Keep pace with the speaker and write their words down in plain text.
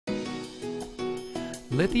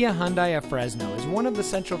Lithia Hyundai of Fresno is one of the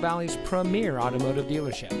Central Valley's premier automotive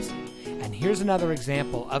dealerships. And here's another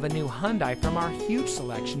example of a new Hyundai from our huge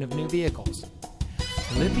selection of new vehicles.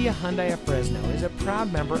 Lithia Hyundai of Fresno is a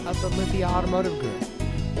proud member of the Lithia Automotive Group,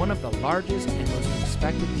 one of the largest and most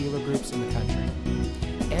respected dealer groups in the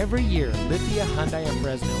country. Every year, Lithia Hyundai of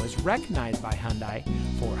Fresno is recognized by Hyundai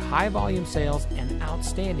for high volume sales and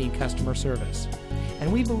outstanding customer service.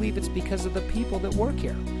 And we believe it's because of the people that work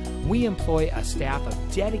here. We employ a staff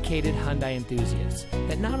of dedicated Hyundai enthusiasts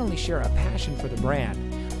that not only share a passion for the brand,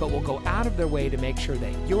 but will go out of their way to make sure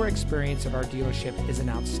that your experience of our dealership is an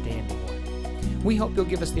outstanding one. We hope you'll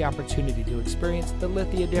give us the opportunity to experience the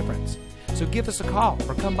Lithia difference. So give us a call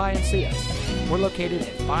or come by and see us. We're located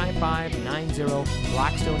at 5590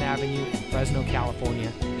 Blackstone Avenue in Fresno,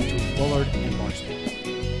 California, between Bullard and Merced.